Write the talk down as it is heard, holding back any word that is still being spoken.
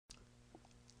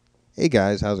Hey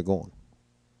guys, how's it going?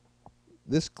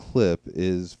 This clip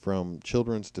is from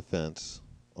Children's Defense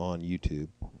on YouTube,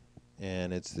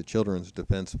 and it's the Children's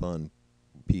Defense Fund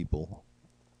people.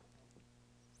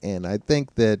 And I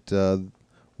think that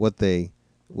what they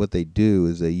what they do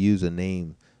is they use a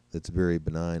name that's very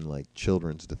benign, like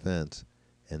Children's Defense,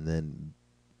 and then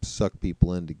suck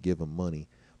people in to give them money.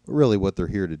 But really, what they're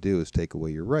here to do is take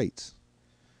away your rights,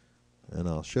 and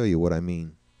I'll show you what I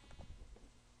mean.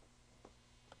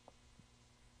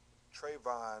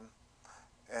 Trayvon,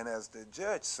 and as the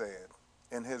judge said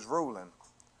in his ruling,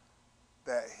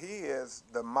 that he is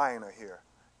the minor here.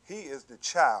 He is the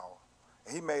child.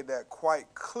 He made that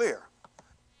quite clear.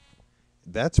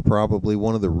 That's probably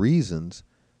one of the reasons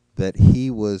that he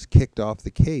was kicked off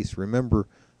the case. Remember,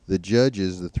 the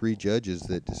three judges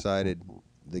that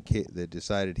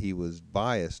decided he was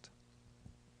biased.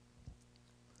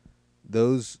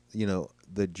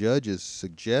 The judges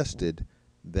suggested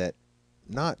that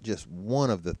not just one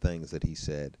of the things that he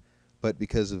said, but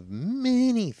because of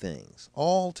many things,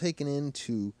 all taken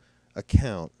into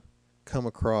account, come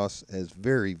across as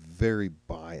very, very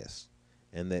biased,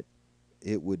 and that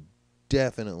it would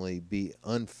definitely be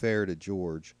unfair to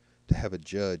George to have a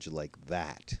judge like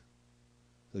that.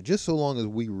 So just so long as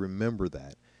we remember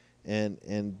that,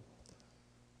 and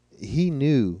he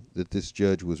knew that this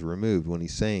judge was removed when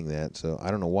he's saying that. So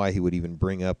I don't know why he would even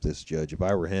bring up this judge. If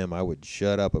I were him, I would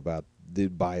shut up about the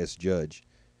biased judge,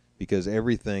 because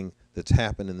everything that's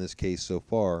happened in this case so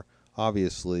far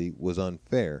obviously was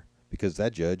unfair because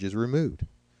that judge is removed.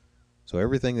 So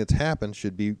everything that's happened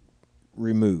should be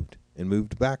removed and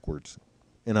moved backwards,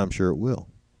 and I'm sure it will.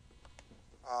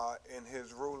 In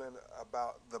his ruling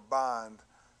about the bond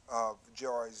of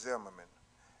George Zimmerman.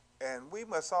 And we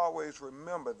must always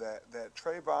remember that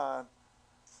Trayvon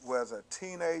was a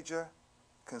teenager,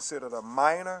 considered a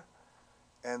minor,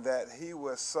 and that he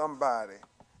was somebody.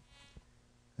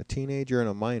 A teenager and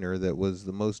a minor that was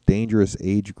the most dangerous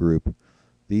age group.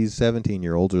 These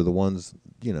 17-year-olds are the ones,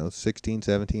 16,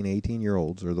 17,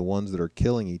 18-year-olds are the ones that are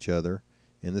killing each other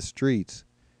in the streets.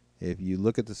 If you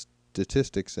look at the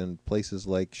statistics in places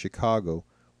like Chicago,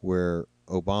 where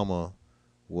Obama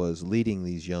was leading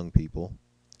these young people,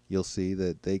 you'll see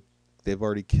that they've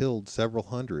already killed several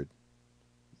hundred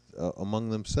among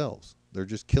themselves. They're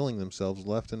just killing themselves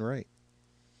left and right.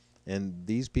 And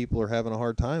these people are having a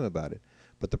hard time about it.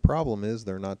 But the problem is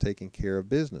they're not taking care of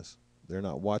business. They're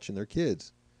not watching their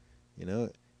kids.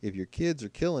 If your kids are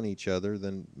killing each other,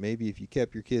 then maybe if you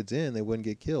kept your kids in, they wouldn't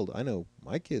get killed. I know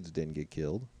my kids didn't get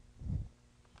killed.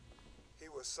 He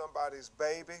was somebody's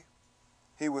baby.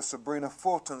 He was Sabrina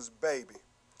Fulton's baby.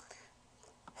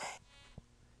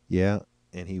 Yeah,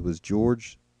 and he was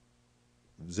George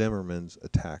Zimmerman's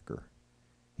attacker.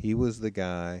 He was the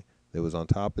guy that was on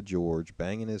top of George,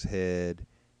 banging his head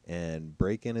and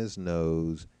breaking his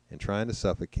nose and trying to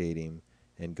suffocate him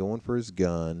and going for his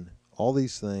gun. All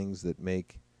these things that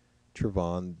make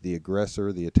Trayvon the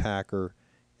aggressor, the attacker,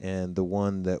 and the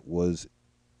one that was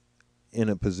in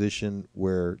a position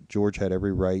where George had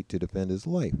every right to defend his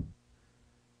life.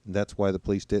 And that's why the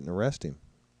police didn't arrest him.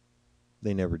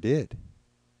 They never did.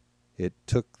 It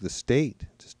took the state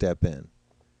to step in.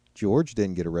 George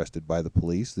didn't get arrested by the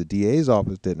police. The DA's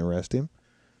office didn't arrest him.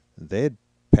 They had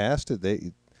passed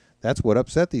it. That's what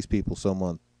upset these people so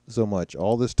much.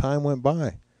 All this time went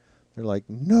by. They're like,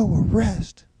 no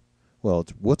arrest. Well,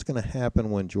 what's going to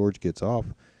happen when George gets off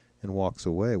and walks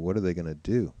away? What are they going to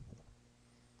do?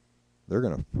 They're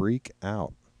going to freak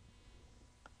out.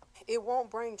 It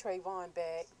won't bring Trayvon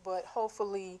back, but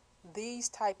hopefully these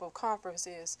type of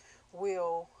conferences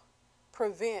will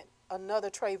prevent another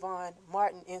Trayvon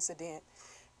Martin incident.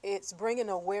 It's bringing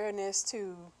awareness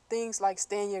to things like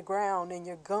stand your ground and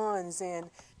your guns. And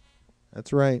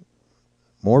That's right.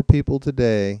 More people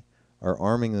today are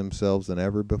arming themselves than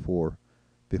ever before.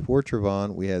 Before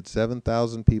Trayvon, we had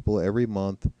 7,000 people every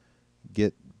month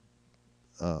get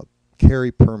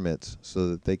carry permits so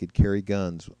that they could carry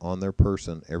guns on their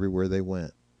person everywhere they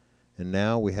went. And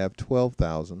now we have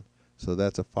 12,000, so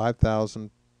that's a 5,000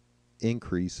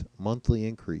 increase, monthly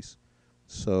increase.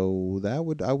 So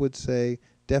I would say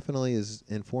definitely is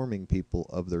informing people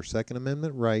of their Second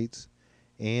Amendment rights,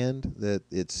 and that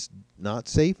it's not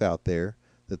safe out there,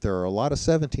 that there are a lot of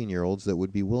 17-year-olds that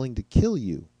would be willing to kill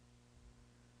you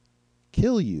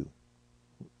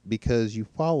because you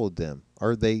followed them,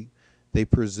 or they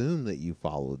presume that you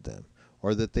followed them,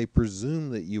 or that they presume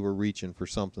that you were reaching for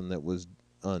something that was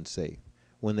unsafe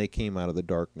when they came out of the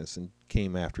darkness and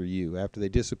came after you after they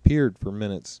disappeared for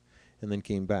minutes and then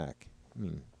came back.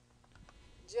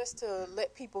 just to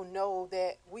let people know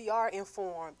that we are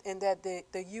informed and that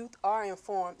the youth are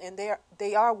informed and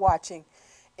they are watching.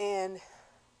 And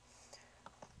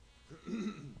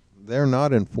They're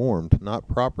not informed, not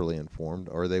properly informed,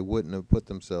 or they wouldn't have put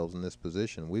themselves in this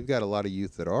position. We've got a lot of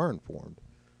youth that are informed.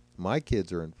 My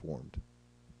kids are informed.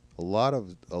 A lot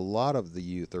of the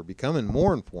youth are becoming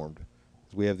more informed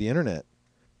because we have the internet.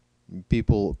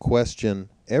 People question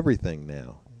everything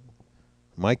now.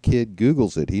 My kid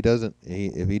Googles it.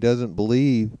 If he doesn't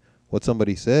believe what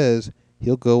somebody says,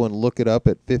 he'll go and look it up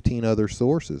at 15 other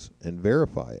sources and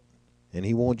verify it. And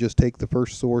he won't just take the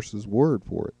first source's word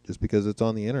for it just because it's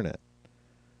on the internet.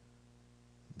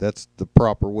 That's the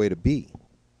proper way to be.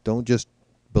 Don't just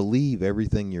believe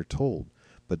everything you're told.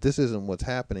 But this isn't what's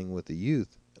happening with the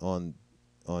youth on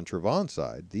Trayvon's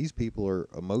side. These people are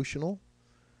emotional,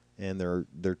 and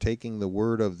they're taking the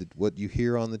word of what you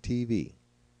hear on the TV.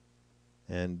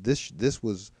 And this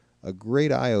was a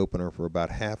great eye opener for about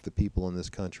half the people in this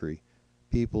country,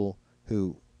 people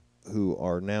who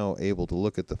are now able to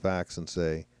look at the facts and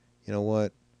say, you know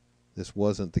what, this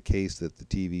wasn't the case that the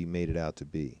TV made it out to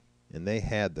be, and they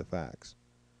had the facts.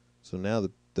 So now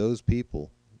those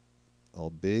people, a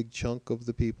big chunk of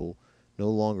the people, no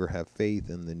longer have faith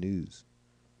in the news.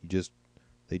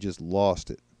 They just lost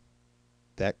it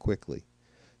that quickly.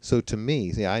 So to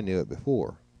me, see, I knew it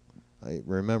before. I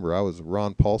remember I was a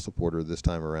Ron Paul supporter this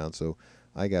time around, so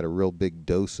I got a real big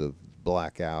dose of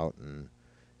blackout and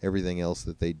everything else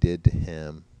that they did to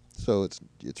him. So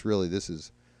it's really this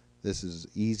is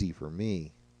easy for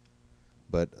me.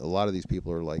 But a lot of these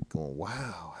people are like going,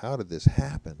 "Wow, how did this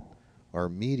happen? Our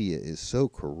media is so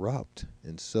corrupt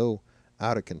and so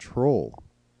out of control.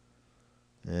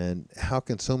 And how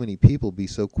can so many people be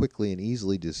so quickly and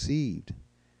easily deceived?"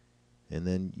 And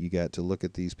then you got to look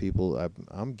at these people.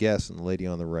 I'm guessing the lady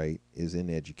on the right is in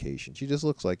education. She just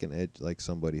looks like like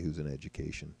somebody who's in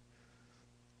education.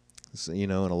 So,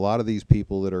 and a lot of these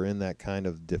people that are in that kind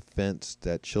of defense,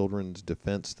 that children's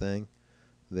defense thing,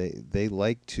 they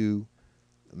like to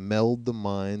meld the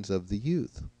minds of the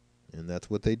youth. And that's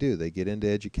what they do. They get into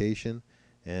education,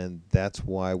 and that's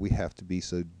why we have to be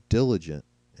so diligent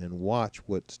and watch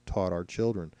what's taught our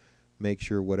children. Make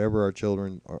sure whatever our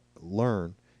children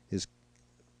learn is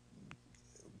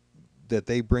that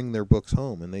they bring their books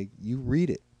home and you read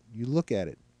it, you look at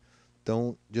it.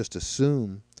 Don't just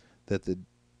assume that the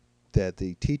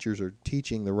teachers are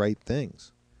teaching the right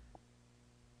things.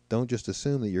 Don't just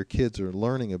assume that your kids are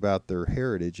learning about their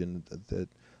heritage and that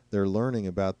they're learning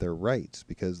about their rights,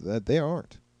 because they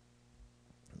aren't.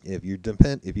 If you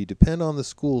depend on the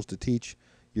schools to teach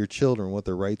your children what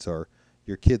their rights are,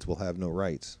 your kids will have no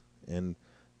rights. And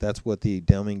that's what the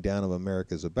dumbing down of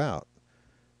America is about.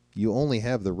 You only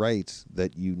have the rights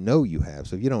that you know you have.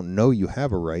 So if you don't know you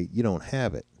have a right, you don't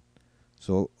have it.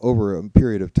 So over a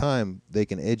period of time, they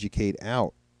can educate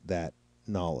out that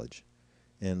knowledge.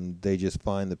 And they just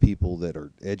find the people that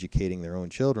are educating their own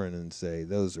children and say,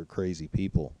 those are crazy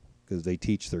people, because they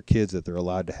teach their kids that they're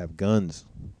allowed to have guns.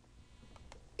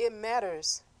 it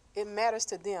matters. It matters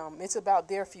to them. It's about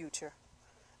their future.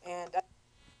 And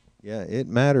Yeah, it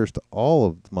matters to all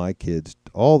of my kids,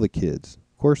 all the kids.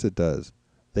 Of course it does.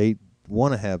 They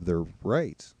want to have their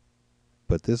rights.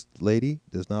 But this lady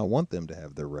does not want them to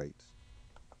have their rights.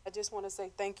 I just want to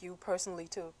say thank you personally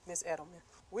to Ms. Edelman.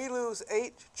 We lose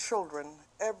 8 children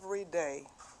every day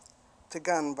to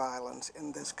gun violence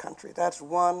in this country. That's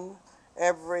 1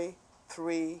 every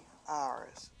 3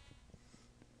 hours.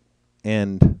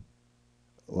 And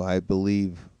I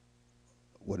believe,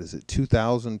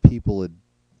 2,000 people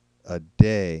a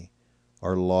day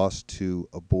are lost to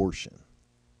abortion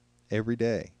every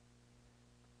day.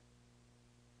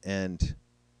 And,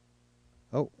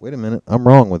 wait a minute, I'm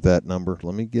wrong with that number.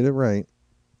 Let me get it right.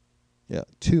 Yeah,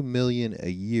 2 million a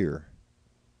year.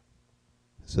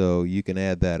 So you can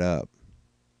add that up.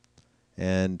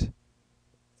 And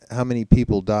how many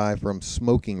people die from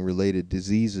smoking-related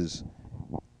diseases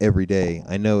every day?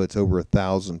 I know it's over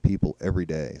 1,000 people every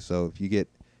day. So if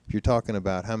you're talking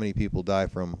about how many people die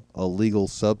from a legal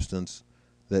substance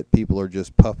that people are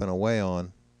just puffing away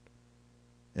on,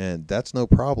 and that's no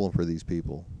problem for these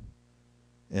people.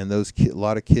 And a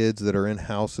lot of kids that are in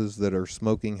houses that are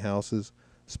smoking houses,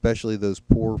 especially those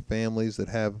poor families that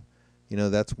have,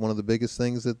 that's one of the biggest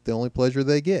things, that the only pleasure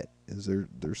they get is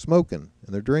they're smoking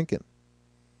and they're drinking.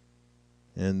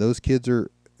 And those kids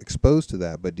are exposed to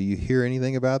that. But do you hear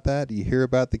anything about that? Do you hear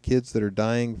about the kids that are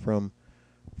dying from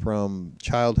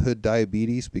childhood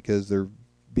diabetes because they're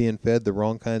being fed the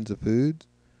wrong kinds of foods?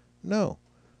 No.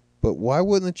 But why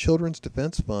wouldn't the Children's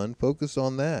Defense Fund focus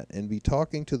on that and be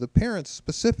talking to the parents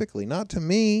specifically, not to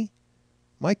me,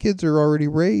 My kids are already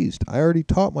raised. I already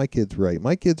taught my kids right.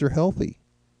 My kids are healthy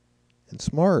and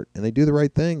smart, and they do the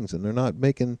right things, and they're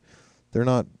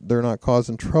not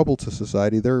causing trouble to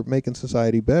society. They're making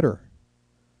society better.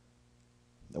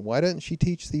 Why doesn't she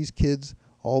teach these kids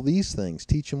all these things?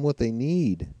 Teach them what they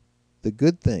need, the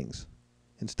good things,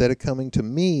 instead of coming to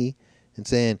me and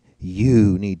saying,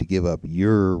 you need to give up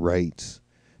your rights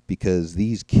because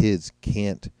these kids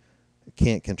can't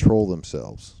control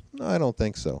themselves. No, I don't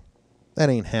think so. That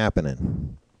ain't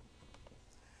happening.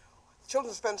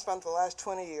 Children's Defense Fund for the last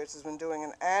 20 years has been doing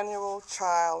an annual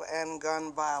child and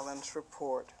gun violence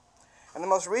report. And the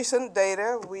most recent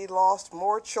data, we lost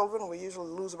more children. We usually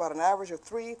lose about an average of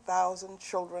 3,000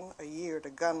 children a year to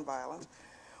gun violence.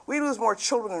 We lose more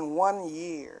children in 1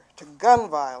 year to gun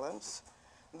violence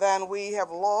than we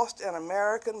have lost in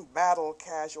American battle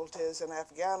casualties in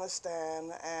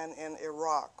Afghanistan and in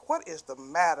Iraq. What is the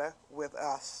matter with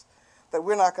us that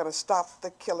we're not going to stop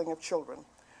the killing of children?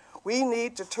 We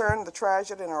need to turn the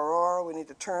tragedy in Aurora. We need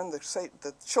to turn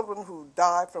the children who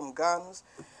die from guns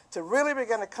to really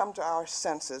begin to come to our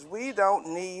senses. We don't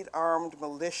need armed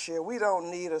militia. We don't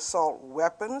need assault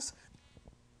weapons.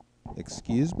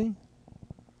 Excuse me?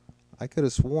 I could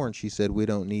have sworn she said we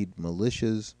don't need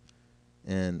militias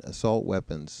and assault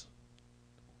weapons.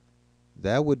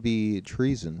 That would be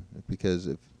treason, because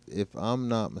if I'm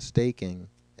not mistaken,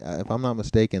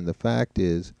 the fact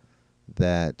is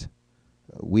that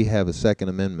we have a Second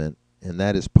Amendment, and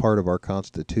that is part of our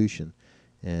Constitution.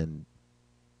 And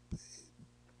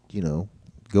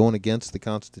going against the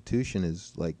Constitution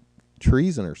is like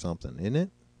treason or something, isn't it?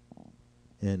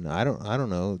 And I don't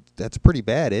know. That's pretty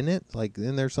bad, isn't it? Like,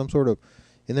 isn't there some sort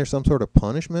of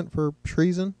punishment for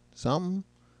treason? Something?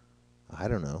 I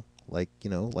don't know. Like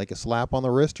a slap on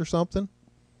the wrist or something?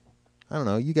 I don't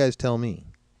know. You guys tell me.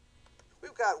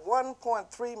 We've got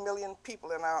 1.3 million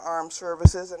people in our armed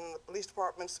services and the police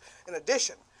departments, in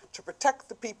addition, to protect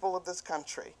the people of this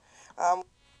country. I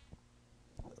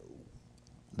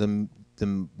didn't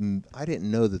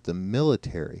know that the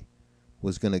military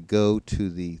was going to go to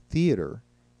the theater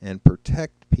and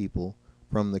protect people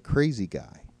from the crazy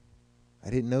guy. I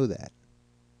didn't know that.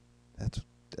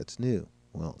 That's new.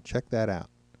 Well, check that out.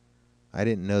 I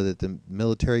didn't know that the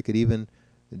military could even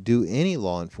do any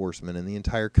law enforcement in the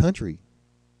entire country.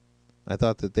 I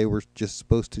thought that they were just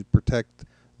supposed to protect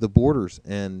the borders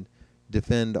and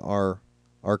defend our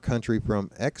country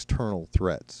from external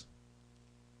threats.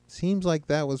 Seems like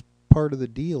that was part of the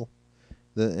deal.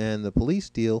 The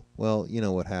police deal, well, you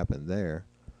know what happened there.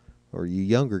 Or you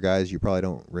younger guys, you probably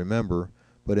don't remember,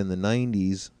 but in the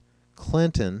 90s,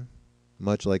 Clinton,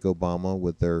 much like Obama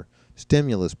with their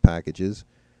stimulus packages,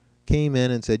 came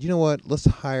in and said, you know what, let's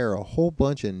hire a whole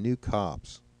bunch of new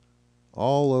cops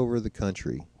all over the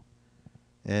country.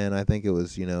 And I think it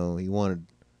was, he wanted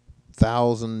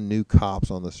 1,000 new cops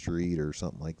on the street or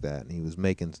something like that. And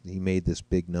he made this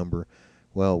big number.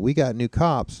 Well, we got new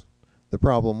cops. The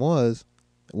problem was,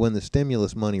 when the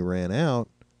stimulus money ran out,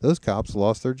 those cops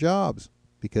lost their jobs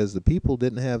because the people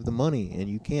didn't have the money, and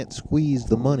you can't squeeze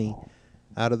the money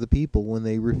out of the people when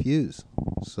they refuse.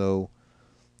 So,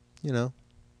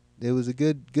 it was a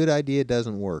good idea. It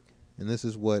doesn't work. And this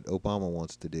is what Obama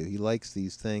wants to do. He likes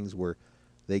these things where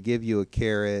they give you a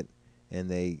carrot and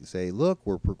they say, look,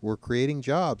 we're creating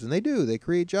jobs. And they do. They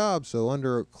create jobs. So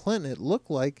under Clinton, it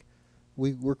looked like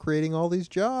we're creating all these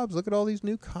jobs. Look at all these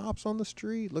new cops on the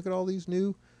street. Look at all these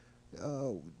new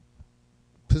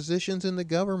positions in the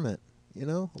government.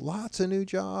 Lots of new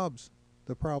jobs.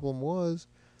 The problem was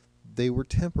they were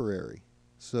temporary.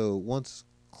 So once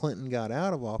Clinton got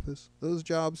out of office, those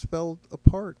jobs fell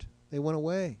apart. They went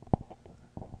away.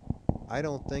 I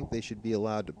don't think they should be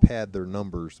allowed to pad their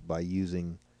numbers by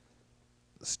using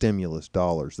stimulus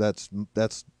dollars. That's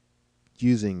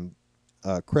using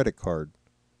a credit card,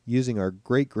 using our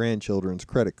great-grandchildren's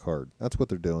credit card. That's what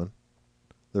they're doing.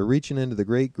 They're reaching into the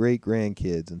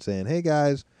great-great-grandkids and saying, hey,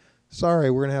 guys,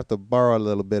 sorry, we're going to have to borrow a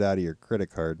little bit out of your credit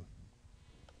card.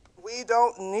 We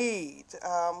don't need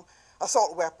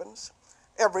assault weapons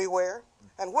everywhere.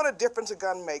 And what a difference a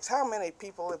gun makes. How many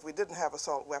people, if we didn't have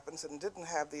assault weapons and didn't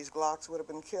have these Glocks, would have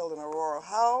been killed in Aurora?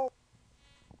 How?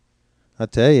 I'll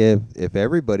tell you, if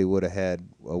everybody would have had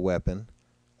a weapon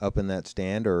up in that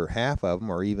stand, or half of them,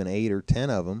 or even 8 or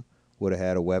 10 of them would have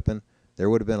had a weapon, there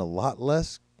would have been a lot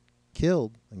less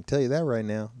killed. I can tell you that right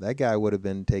now. That guy would have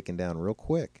been taken down real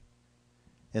quick.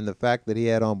 And the fact that he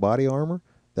had on body armor,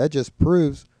 that just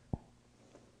proves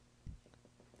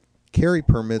carry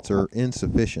permits are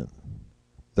insufficient.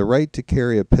 The right to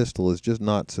carry a pistol is just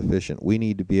not sufficient. We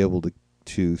need to be able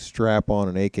to strap on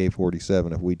an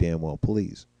AK-47 if we damn well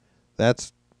please.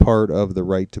 That's part of the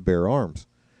right to bear arms.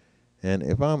 And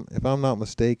if I'm not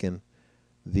mistaken,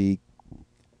 the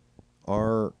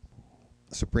our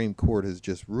Supreme Court has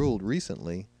just ruled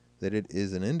recently that it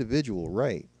is an individual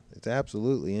right. It's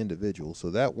absolutely individual, so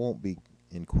that won't be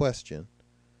in question.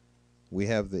 We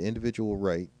have the individual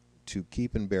right to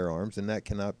keep and bear arms, and that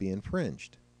cannot be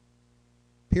infringed.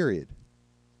 Period.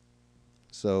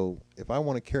 So if I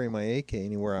want to carry my AK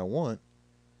anywhere I want,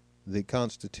 the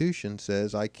Constitution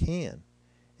says I can.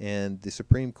 And the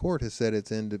Supreme Court has said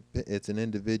it's an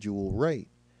individual right,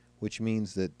 which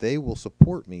means that they will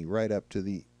support me right up to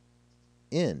the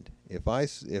end. If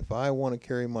I want to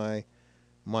carry my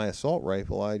assault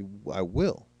rifle, I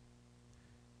will.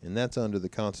 And that's under the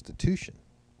Constitution.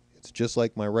 It's just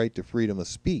like my right to freedom of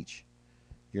speech.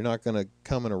 You're not going to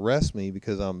come and arrest me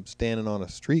because I'm standing on a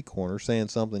street corner saying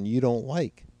something you don't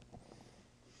like.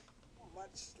 How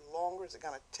much longer is it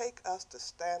going to take us to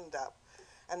stand up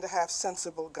and to have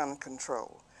sensible gun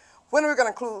control? When are we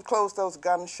going to close those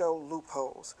gun show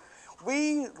loopholes?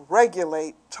 We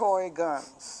regulate toy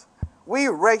guns. We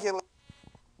regulate.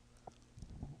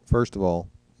 First of all,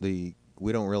 we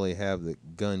don't really have the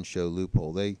gun show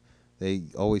loophole. They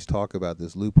always talk about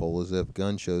this loophole as if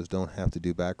gun shows don't have to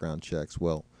do background checks.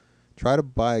 Well, try to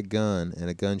buy a gun at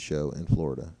a gun show in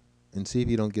Florida and see if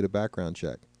you don't get a background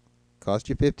check. Cost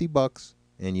you $50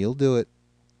 and you'll do it.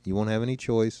 You won't have any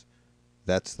choice.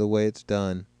 That's the way it's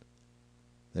done.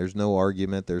 There's no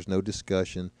argument. There's no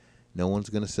discussion. No one's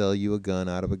going to sell you a gun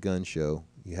out of a gun show.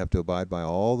 You have to abide by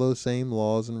all those same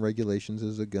laws and regulations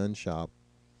as a gun shop.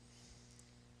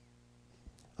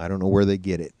 I don't know where they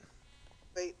get it.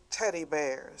 Teddy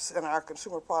bears in our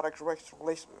Consumer Products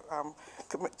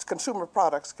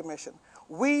Commission.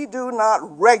 We do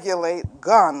not regulate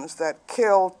guns that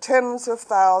kill tens of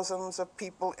thousands of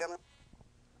people in a.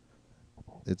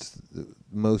 It's the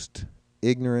most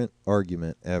ignorant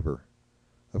argument ever.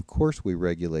 Of course we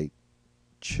regulate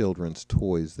children's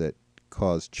toys that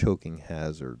cause choking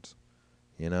hazards.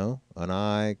 You know, an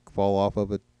eye fall off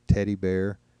of a teddy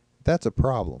bear. That's a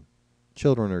problem.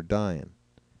 Children are dying.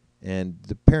 And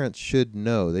the parents should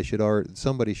know.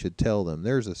 Somebody should tell them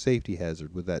there's a safety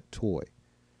hazard with that toy.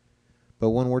 But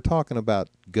when we're talking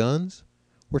about guns,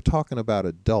 we're talking about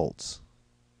adults.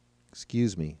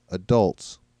 Excuse me,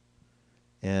 adults.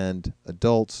 And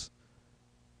adults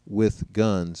with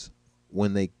guns,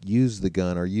 when they use the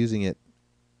gun, are using it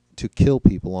to kill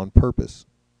people on purpose.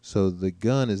 So the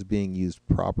gun is being used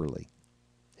properly.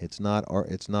 It's not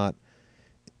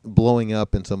blowing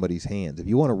up in somebody's hands. If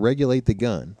you want to regulate the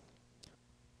gun,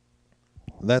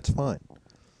 that's fine.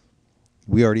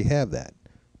 We already have that.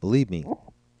 Believe me,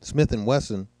 Smith &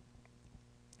 Wesson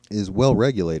is well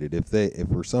regulated. If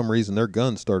for some reason their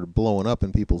guns started blowing up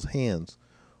in people's hands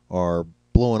or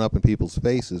blowing up in people's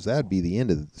faces, that'd be the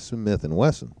end of Smith &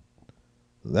 Wesson.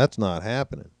 That's not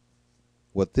happening.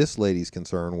 What this lady's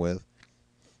concerned with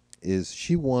is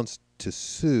she wants to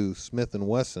sue Smith &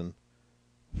 Wesson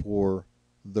for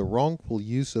the wrongful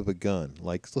use of a gun.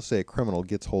 Like, let's say a criminal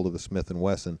gets hold of a Smith &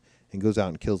 Wesson and goes out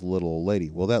and kills a little old lady.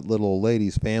 Well, that little old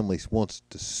lady's family wants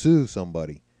to sue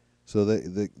somebody. So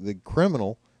the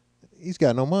criminal, he's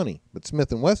got no money, but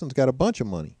Smith & Wesson's got a bunch of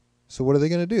money. So what are they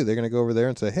going to do? They're going to go over there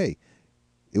and say, hey,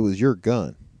 it was your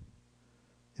gun.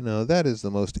 You know, that is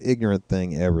the most ignorant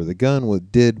thing ever. The gun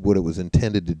did what it was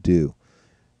intended to do.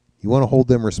 You want to hold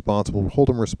them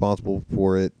responsible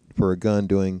for a gun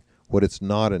doing what it's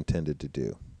not intended to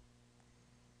do.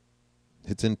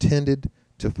 It's intended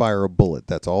to fire a bullet.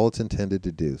 That's all it's intended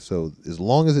to do. So as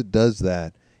long as it does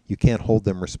that, you can't hold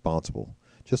them responsible.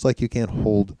 Just like you can't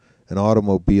hold an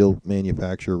automobile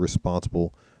manufacturer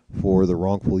responsible for the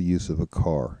wrongful use of a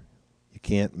car. You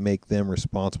can't make them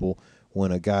responsible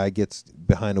when a guy gets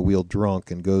behind a wheel drunk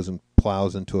and goes and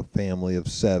plows into a family of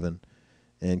 7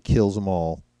 and kills them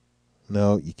all.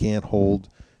 No, you can't hold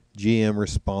GM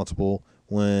responsible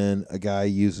when a guy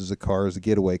uses a car as a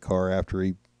getaway car after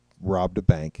he robbed a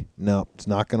bank. No, it's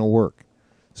not going to work.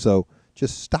 So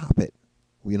just stop it.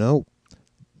 You know,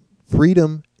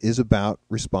 freedom is about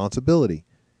responsibility.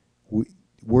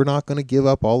 We're not going to give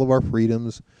up all of our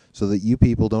freedoms so that you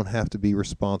people don't have to be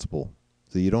responsible,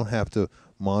 so you don't have to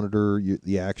monitor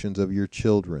the actions of your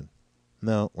children.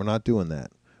 No, we're not doing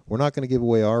that. We're not going to give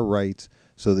away our rights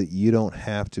so that you don't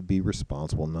have to be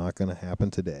responsible. Not going to happen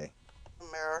today.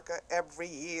 America every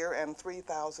year and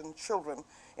 3,000 children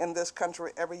in this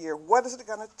country every year. What is it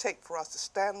going to take for us to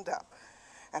stand up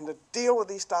and to deal with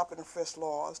these stop and frisk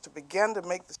laws, to begin to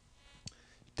make the...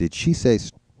 Did she say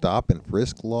stop and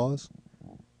frisk laws?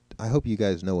 I hope you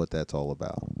guys know what that's all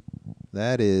about.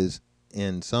 That is,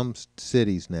 in some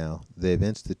cities now, they've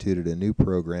instituted a new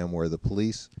program where the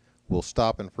police will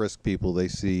stop and frisk people they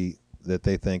see that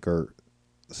they think are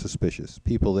suspicious,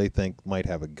 people they think might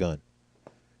have a gun,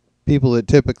 people that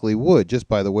typically would just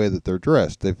by the way that they're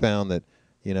dressed. They found that,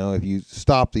 if you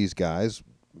stop these guys,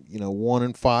 1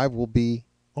 in 5 will be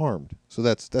armed. So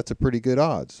that's a pretty good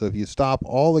odds. So if you stop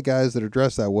all the guys that are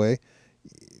dressed that way,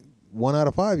 1 out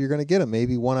of 5 you're going to get them.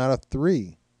 Maybe 1 out of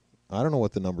 3. I don't know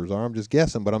what the numbers are. I'm just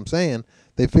guessing, but I'm saying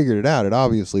they figured it out. It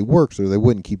obviously works, or they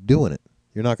wouldn't keep doing it.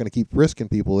 You're not going to keep frisking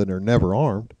people that are never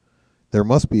armed. There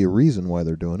must be a reason why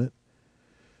they're doing it.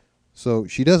 So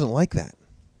she doesn't like that.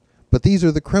 But these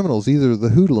are the criminals. These are the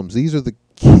hoodlums. These are the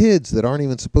kids that aren't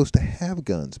even supposed to have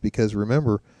guns, because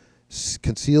remember,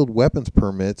 concealed weapons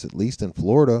permits, at least in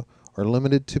Florida, are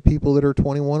limited to people that are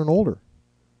 21 and older.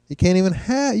 You can't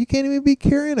even be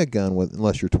carrying a gun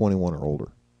unless you're 21 or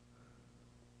older.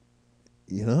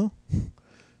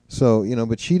 So,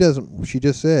 but she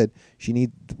just said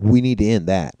we need to end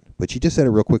that. But she just said it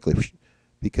real quickly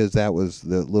because that was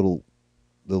the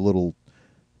little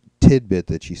tidbit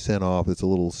that she sent off. It's a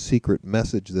little secret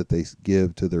message that they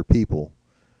give to their people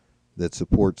that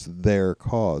supports their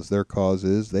cause. Their cause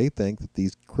is they think that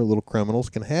these little criminals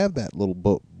can have that little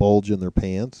bulge in their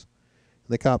pants,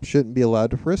 and the cops shouldn't be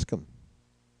allowed to frisk them.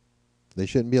 They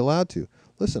shouldn't be allowed to.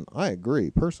 Listen, I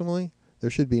agree. Personally, there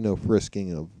should be no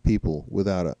frisking of people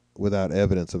without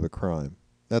evidence of a crime.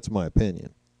 That's my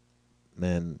opinion.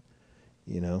 And,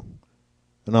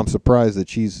 and I'm surprised that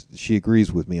she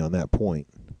agrees with me on that point.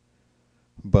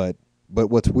 But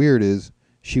what's weird is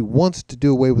she wants to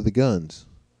do away with the guns.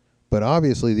 But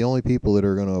obviously the only people that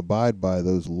are going to abide by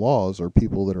those laws are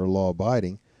people that are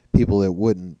law-abiding, people that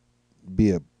wouldn't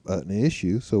be an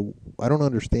issue. So I don't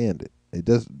understand it.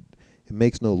 It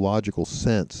makes no logical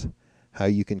sense how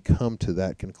you can come to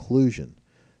that conclusion,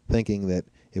 thinking that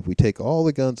if we take all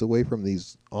the guns away from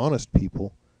these honest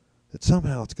people, that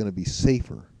somehow it's going to be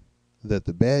safer, that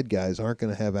the bad guys aren't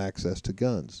going to have access to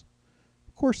guns.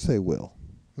 Of course they will.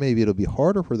 Maybe it'll be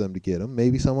harder for them to get them.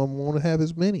 Maybe some of them won't have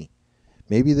as many.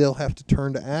 Maybe they'll have to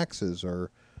turn to axes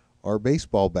or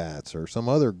baseball bats or some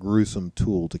other gruesome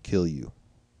tool to kill you.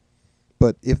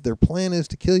 But if their plan is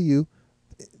to kill you,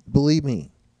 believe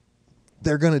me,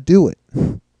 they're going to do it.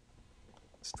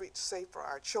 Streets safe for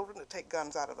our children, to take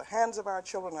guns out of the hands of our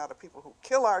children, out of people who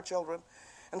kill our children.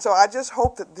 And so I just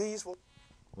hope that these will...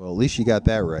 Well, at least you got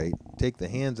that right. Take the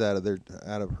hands out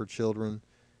of her children,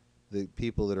 the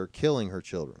people that are killing her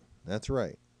children. That's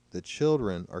right. The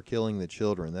children are killing the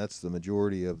children. That's the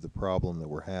majority of the problem that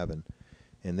we're having.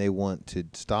 And they want to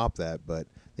stop that, but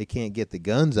they can't get the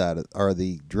guns or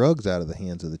the drugs out of the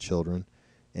hands of the children,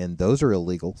 and those are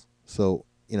illegal. So,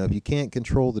 if you can't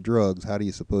control the drugs, how do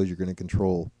you suppose you're going to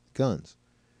control guns?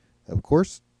 Of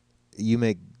course, you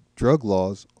make drug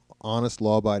laws, honest,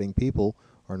 law-abiding people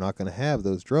are not going to have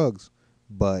those drugs,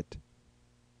 but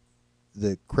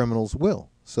the criminals will.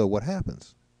 So what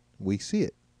happens? We see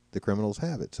it. The criminals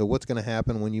have it. So what's going to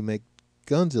happen when you make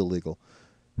guns illegal?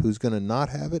 Who's going to not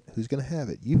have it? Who's going to have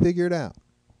it? You figure it out.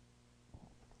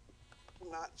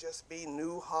 Not just be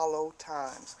new hollow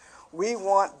times. We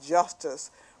want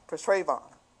justice for Trayvon,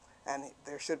 and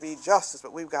there should be justice,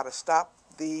 but we've got to stop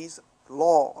these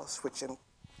laws.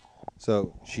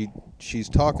 So she's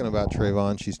talking about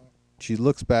Trayvon. She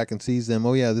looks back and sees them.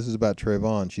 Oh yeah, this is about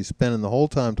Trayvon. She's spending the whole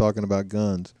time talking about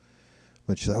guns,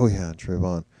 but she says, "Oh yeah,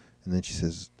 Trayvon," and then she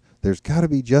says, "There's got to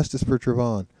be justice for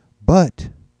Trayvon, but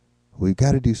we've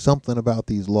got to do something about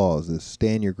these laws, this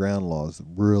stand your ground laws,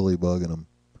 really bugging them."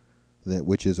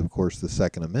 Which is, of course, the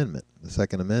Second Amendment. The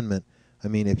Second Amendment. I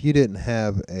mean, if you didn't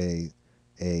have a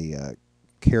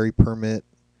carry permit,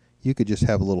 you could just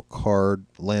have a little card,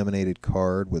 laminated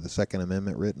card with the Second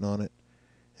Amendment written on it.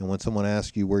 And when someone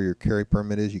asks you where your carry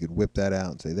permit is, you could whip that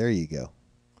out and say, "There you go.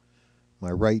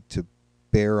 My right to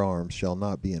bear arms shall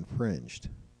not be infringed."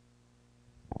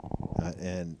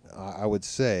 And I would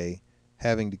say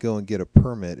having to go and get a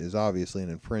permit is obviously an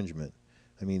infringement.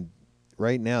 I mean,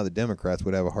 right now the Democrats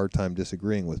would have a hard time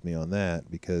disagreeing with me on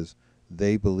that, because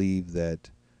they believe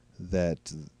that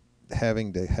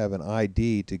having to have an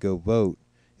ID to go vote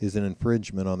is an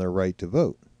infringement on their right to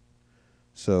vote.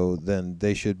 So then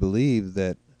they should believe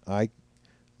that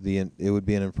it would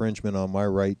be an infringement on my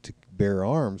right to bear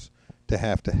arms to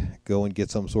have to go and get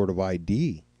some sort of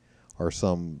ID or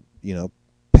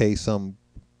pay some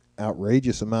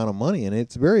outrageous amount of money. And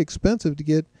it's very expensive to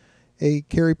get a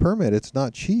carry permit. It's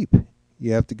not cheap.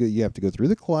 You have to go through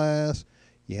the class.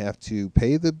 You have to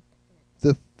pay the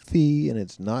fee, and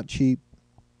it's not cheap.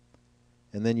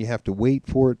 And then you have to wait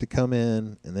for it to come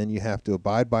in, and then you have to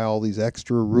abide by all these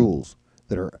extra rules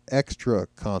that are extra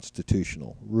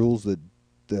constitutional, rules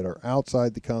that are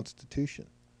outside the Constitution.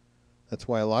 That's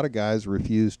why a lot of guys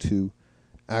refuse to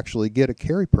actually get a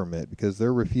carry permit because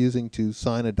they're refusing to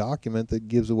sign a document that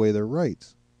gives away their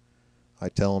rights. I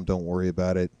tell them, don't worry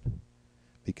about it,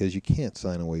 because you can't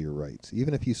sign away your rights.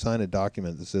 Even if you sign a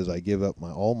document that says I give up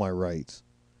all my rights,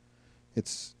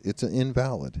 it's an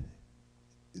invalid.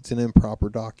 It's an improper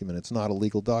document. It's not a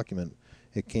legal document.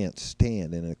 It can't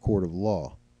stand in a court of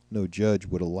law. No judge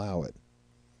would allow it.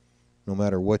 No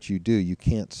matter what you do, you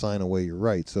can't sign away your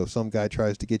rights. So if some guy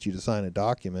tries to get you to sign a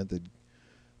document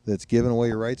that's giving away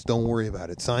your rights, don't worry about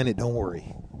it. Sign it, don't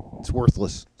worry. It's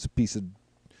worthless. It's a piece of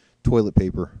toilet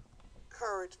paper.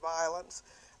 Encourage violence,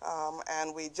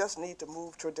 and we just need to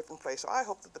move to a different place. So I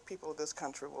hope that the people of this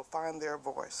country will find their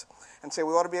voice and say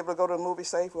we ought to be able to go to a movie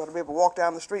safe, we ought to be able to walk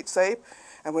down the street safe,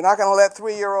 and we're not going to let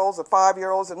 3-year-olds or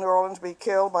 5-year-olds in New Orleans be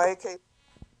killed by AK.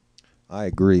 I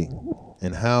agree.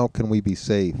 And how can we be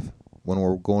safe when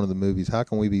we're going to the movies? How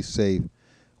can we be safe?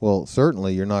 Well,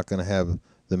 certainly you're not going to have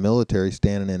the military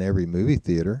standing in every movie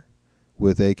theater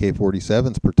with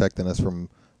AK-47s protecting us from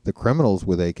the criminals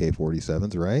with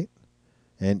AK-47s, right?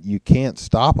 And you can't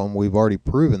stop them. We've already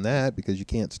proven that, because you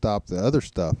can't stop the other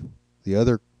stuff, the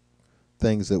other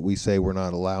things that we say we're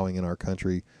not allowing in our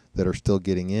country that are still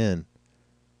getting in.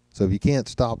 So if you can't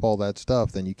stop all that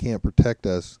stuff, then you can't protect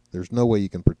us. There's no way you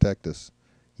can protect us.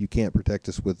 You can't protect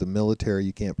us with the military.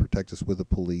 You can't protect us with the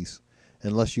police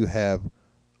unless you have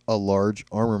a large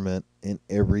armament in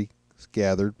every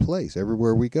gathered place,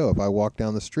 everywhere we go. If I walk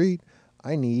down the street,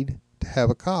 I need to have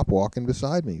a cop walking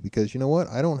beside me, because you know what?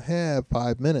 I don't have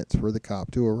 5 minutes for the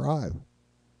cop to arrive.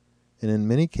 And in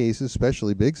many cases,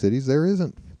 especially big cities, there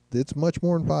isn't. It's much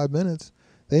more than 5 minutes.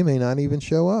 They may not even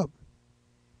show up.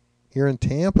 Here in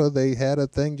Tampa, they had a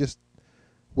thing just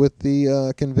with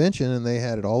the convention, and they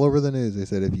had it all over the news. They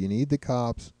said, if you need the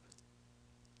cops,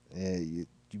 you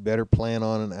better plan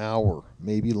on an hour,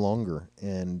 maybe longer.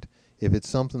 And if it's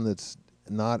something that's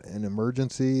not an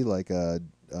emergency, like a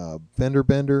fender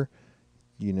bender,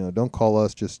 don't call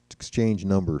us, just exchange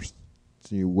numbers.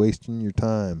 So you're wasting your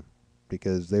time,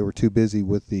 because they were too busy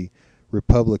with the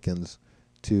Republicans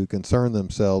to concern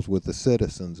themselves with the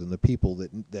citizens and the people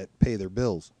that pay their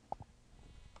bills.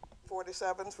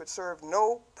 47s which serve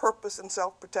no purpose in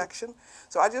self-protection.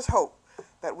 So I just hope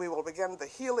that we will begin the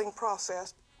healing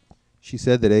process. She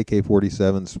said that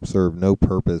AK-47s serve no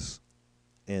purpose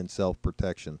in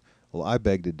self-protection. Well, I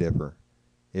beg to differ.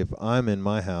 If I'm in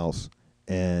my house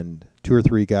and 2 or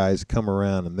 3 guys come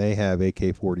around and they have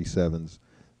AK-47s,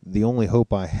 the only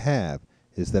hope I have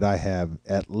is that I have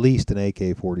at least an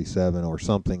AK-47 or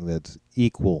something that's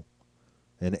equal,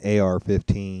 an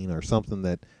AR-15 or something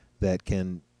that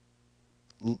can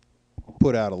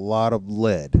put out a lot of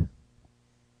lead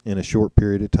in a short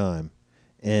period of time,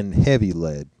 and heavy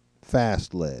lead,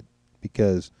 fast lead,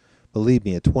 because believe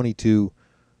me, a .22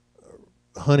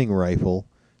 hunting rifle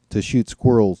to shoot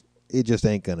squirrels, it just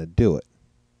ain't going to do it.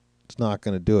 It's not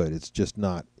going to do it.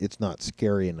 It's not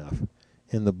scary enough,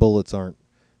 and the bullets aren't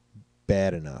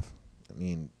bad enough. I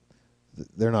mean,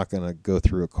 they're not going to go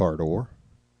through a car door.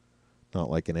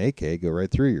 Not like an AK, go right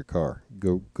through your car,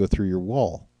 go through your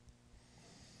wall.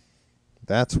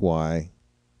 That's why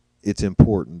it's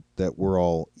important that we're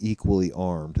all equally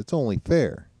armed. It's only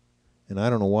fair. And I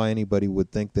don't know why anybody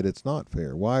would think that it's not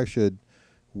fair. Why should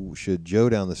Joe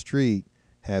down the street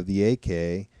have the AK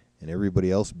and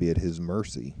everybody else be at his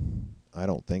mercy? I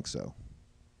don't think so.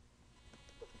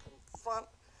 Confront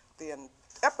the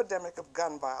epidemic of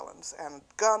gun violence, and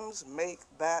guns make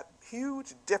that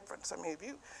huge difference. I mean, if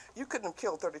you couldn't have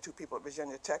killed 32 people at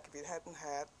Virginia Tech if you hadn't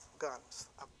had guns.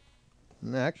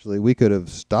 Actually, we could have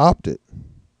stopped it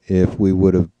if we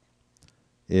would have.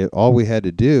 All we had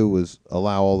to do was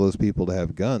allow all those people to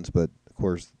have guns, but of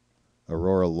course,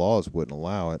 Aurora laws wouldn't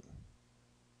allow it.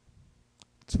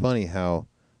 It's funny how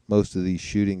most of these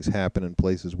shootings happen in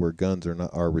places where guns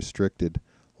are restricted,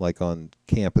 like on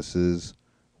campuses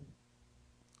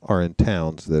or in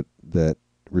towns that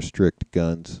restrict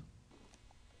guns.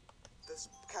 This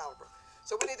caliber.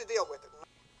 So we need to deal with it.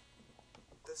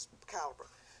 This caliber.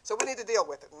 So we need to deal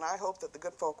with it, and I hope that the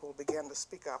good folk will begin to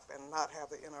speak up and not have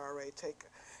the NRA take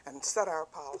and set our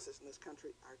policies in this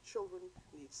country. Our children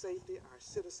need safety, our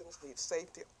citizens need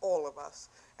safety, all of us,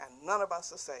 and none of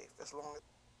us are safe as long as...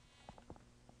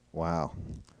 Wow.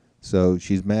 So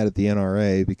she's mad at the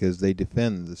NRA because they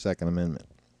defend the Second Amendment.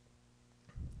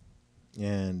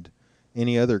 And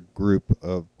any other group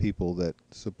of people that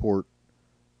support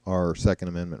our Second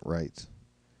Amendment rights.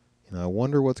 I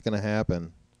wonder what's going to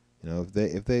happen.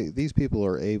 If these people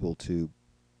are able to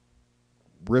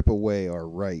rip away our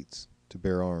rights to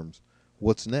bear arms,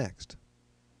 what's next?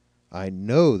 I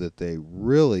know that they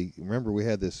really, remember we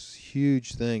had this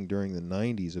huge thing during the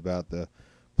 90s about the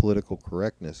political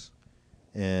correctness,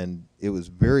 and it was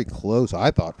very close. I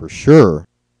thought for sure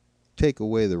take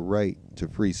away the right to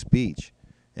free speech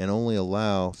and only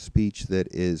allow speech that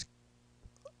is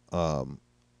um,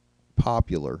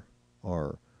 popular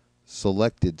or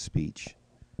selected speech.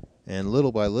 And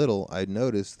little by little, I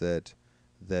noticed that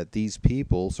these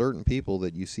people, certain people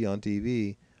that you see on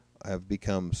TV, have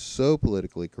become so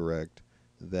politically correct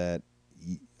that,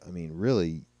 I mean,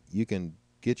 really, you can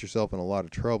get yourself in a lot of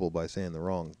trouble by saying the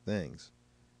wrong things.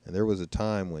 And there was a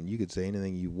time when you could say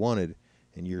anything you wanted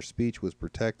and your speech was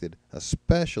protected,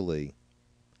 especially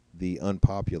the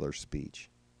unpopular speech.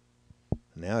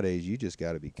 Nowadays, you just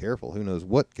got to be careful. Who knows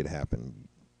what could happen?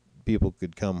 People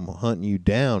could come hunting you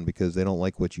down because they don't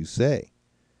like what you say.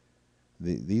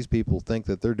 These people think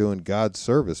that they're doing God's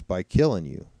service by killing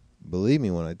you. Believe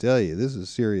me when I tell you, this is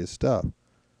serious stuff.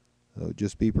 So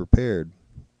just be prepared.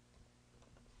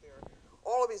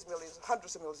 All of these millions,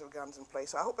 hundreds of millions of guns in place.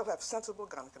 So I hope they'll have sensible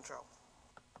gun control.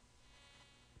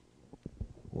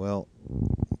 Well,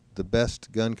 the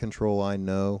best gun control I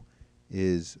know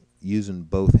is using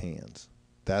both hands.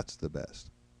 That's the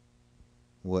best.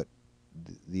 What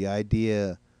the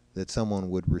idea that someone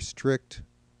would restrict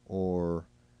or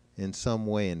in some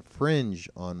way infringe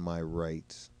on my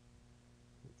rights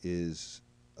is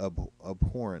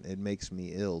abhorrent. It makes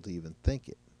me ill to even think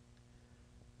it.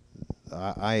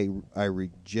 I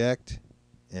reject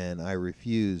and I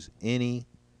refuse any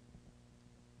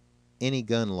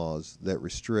gun laws that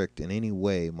restrict in any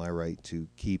way my right to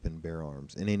keep and bear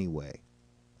arms in any way.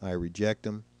 I reject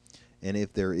them, and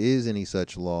if there is any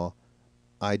such law,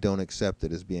 I don't accept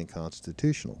it as being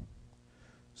constitutional.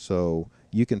 So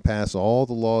you can pass all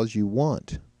the laws you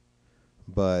want,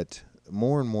 but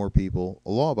more and more people,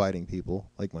 law-abiding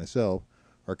people like myself,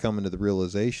 are coming to the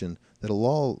realization that a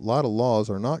lot of laws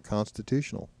are not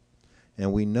constitutional.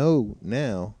 And we know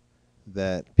now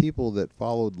that people that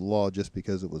followed the law just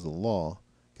because it was a law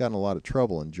got in a lot of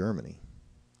trouble in Germany.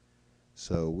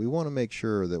 So we want to make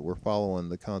sure that we're following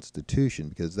the Constitution,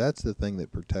 because that's the thing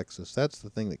that protects us. That's the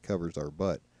thing that covers our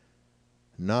butt,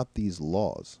 not these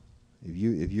laws.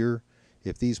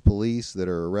 If these police that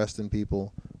are arresting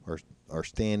people are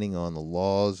standing on the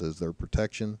laws as their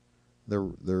protection, they're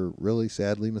really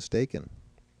sadly mistaken.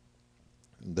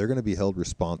 They're going to be held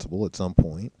responsible at some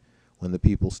point when the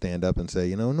people stand up and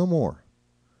say, no more.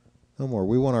 No more.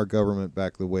 We want our government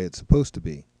back the way it's supposed to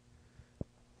be.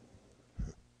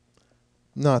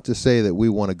 Not to say that we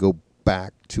want to go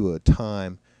back to a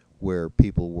time where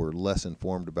people were less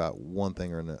informed about one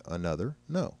thing or another.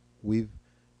 No. We've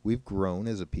grown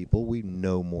as a people. We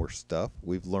know more stuff.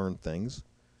 We've learned things.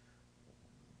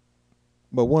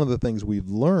 But one of the things we've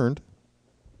learned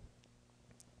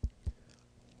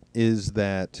is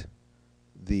that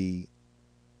the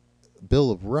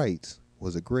Bill of Rights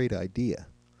was a great idea,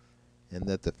 and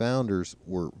that the founders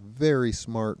were very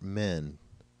smart men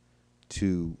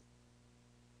to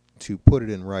put it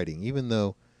in writing, even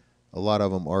though a lot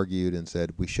of them argued and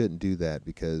said we shouldn't do that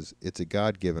because it's a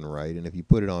God-given right, and if you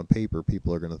put it on paper,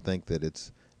 people are going to think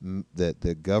that that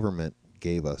the government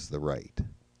gave us the right.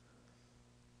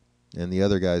 And the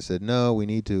other guy said, no, we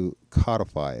need to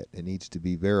codify it. It needs to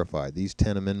be verified. These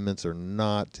 10 amendments are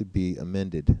not to be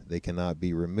amended. They cannot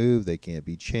be removed. They can't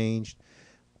be changed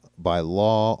by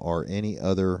law or any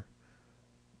other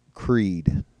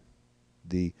creed.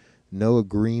 No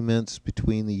agreements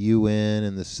between the UN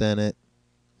and the Senate.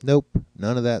 Nope,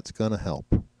 none of that's going to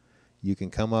help. You can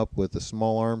come up with a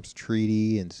small arms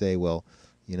treaty and say, well,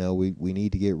 we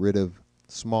need to get rid of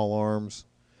small arms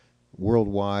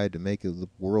worldwide to make the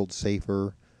world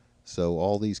safer. So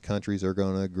all these countries are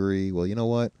going to agree. Well, you know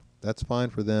what? That's fine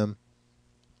for them.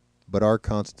 But our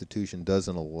Constitution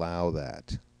doesn't allow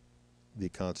that. The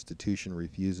Constitution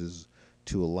refuses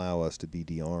to allow us to be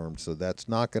de-armed. So that's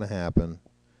not going to happen.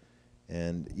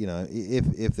 And,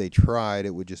 if they tried,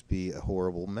 it would just be a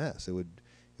horrible mess. It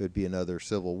would be another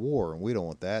civil war. And we don't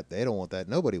want that. They don't want that.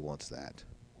 Nobody wants that.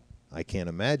 I can't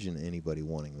imagine anybody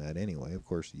wanting that anyway. Of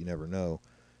course, you never know.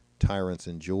 Tyrants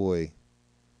enjoy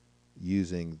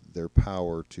using their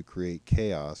power to create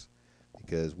chaos,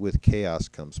 because with chaos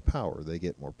comes power. They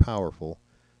get more powerful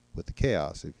with the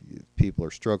chaos. If people are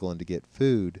struggling to get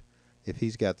food, if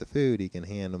he's got the food, he can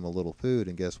hand them a little food,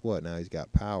 and guess what? Now he's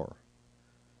got power.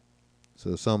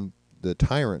 So the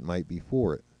tyrant might be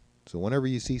for it. So whenever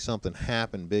you see something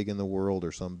happen big in the world,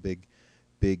 or some big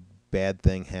bad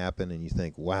thing happen, and you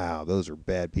think, wow, those are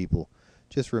bad people,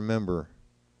 just remember,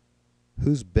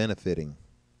 who's benefiting?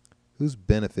 Who's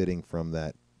benefiting from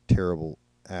that terrible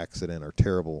accident or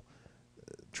terrible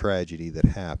tragedy that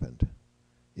happened?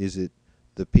 Is it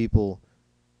the people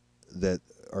that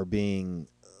are being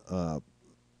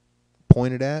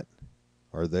pointed at?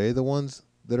 Are they the ones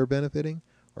that are benefiting?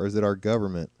 Or is it our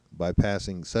government by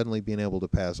suddenly being able to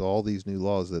pass all these new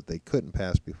laws that they couldn't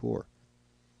pass before?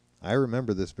 I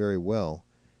remember this very well.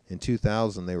 In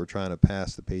 2000, they were trying to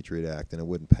pass the Patriot Act, and it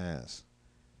wouldn't pass.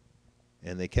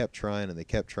 And they kept trying, and they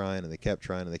kept trying, and they kept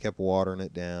trying, and they kept watering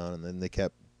it down, and then they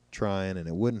kept trying, and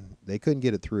they couldn't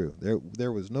get it through.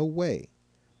 There was no way.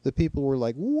 The people were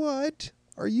like, "What?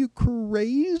 Are you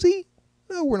crazy?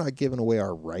 No, we're not giving away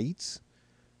our rights."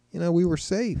 We were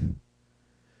safe.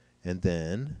 And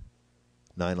then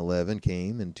 9/11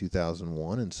 came in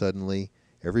 2001, and suddenly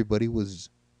everybody was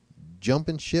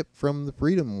jumping ship from the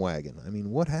freedom wagon. I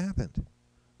mean, what happened?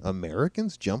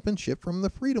 Americans jumping ship from the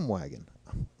freedom wagon.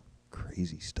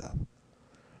 Crazy stuff.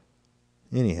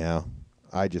 Anyhow,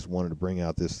 I just wanted to bring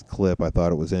out this clip. I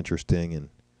thought it was interesting,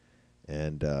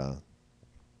 and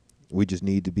we just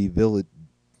need to be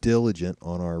diligent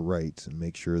on our rights and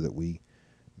make sure that we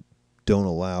don't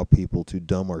allow people to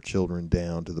dumb our children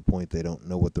down to the point they don't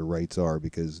know what their rights are,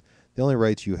 because the only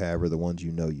rights you have are the ones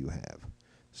you know you have.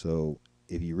 So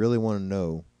if you really want to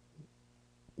know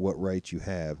what rights you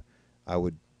have, I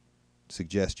would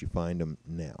suggest you find them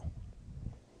now.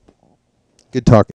 Good talking.